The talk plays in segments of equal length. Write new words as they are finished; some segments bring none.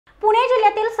पुणे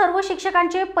जिल्ह्यातील सर्व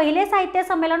शिक्षकांचे पहिले साहित्य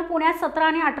संमेलन पुण्यात 17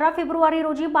 आणि 18 फेब्रुवारी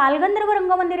रोजी बालगंधर्व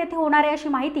रंगमंदिर येथे होणार आहे, अशी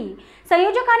माहिती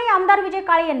संयोजक आणि आमदार विजय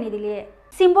काळे यांनी दिली आहे।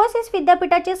 सिम्बायोसिस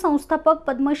विद्यापीठाचे संस्थापक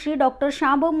पद्मश्री डॉक्टर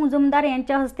शाहब मुजुमदार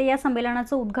यांच्या हस्ते या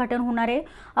संमेलनाचे उद्घाटन होणार आहे।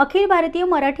 अखिल भारतीय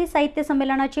मराठी साहित्य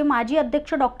संमेलनाचे माजी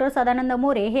अध्यक्ष डॉक्टर सदानंद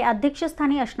मोरे हे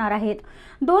अध्यक्षस्थानी असणार आहेत।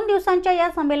 2 दिवसांच्या या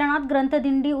संमेलनात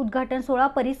ग्रंथदिंडी, उद्घाटन सोहळा,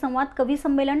 परिसंवाद, कवी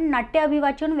संमेलन, नाट्य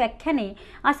अभिवाचन, व्याख्याने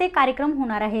असे कार्यक्रम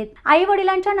होणार आहेत। आई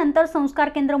वडिलांच्या नंतर संस्कार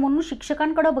केंद्र म्हणून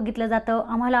शिक्षकांकडे बघितलं जातं।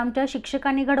 आम्हाला आमच्या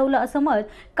शिक्षकांनी घडवलं असं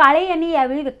मत काळे यांनी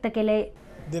यावेळी व्यक्त केले।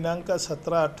 दिनांक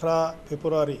 17-18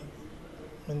 फेब्रुवारी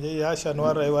म्हणजे या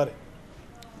शनिवार रविवारी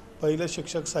पहिलं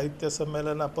शिक्षक साहित्य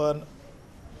संमेलन आपण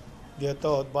घेतो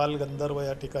आहोत। बालगंधर्व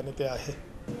या ठिकाणी ते आहे।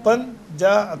 पण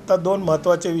ज्या आता 2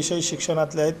 महत्त्वाचे विषय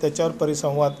शिक्षणातले आहेत त्याच्यावर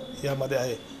परिसंवाद यामध्ये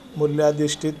आहे।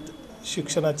 मूल्याधिष्ठित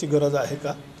शिक्षणाची गरज आहे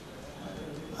का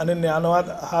आणि ज्ञानवाद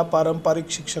हा पारंपरिक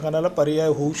शिक्षणाला पर्याय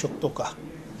होऊ शकतो का,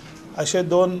 असे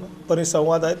 2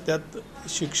 परिसंवाद आहेत। त्यात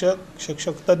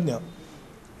शिक्षक तज्ञ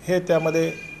हे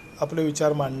त्यामध्ये आपले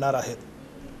विचार मांडणार आहेत।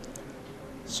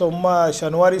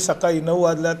 शनिवारी सकाळी 9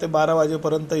 वाजल्या ते 12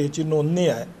 वाजेपर्यंत ह्याची नोंदणी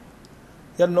आहे।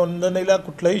 या नोंदणीला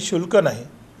कुठलंही शुल्क नाही,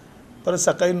 पण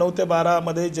सकाळी 9 ते 12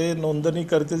 मध्ये जे नोंदणी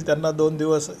करतील त्यांना 2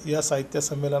 दिवस या साहित्य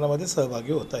संमेलनामध्ये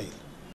सहभागी होता येईल।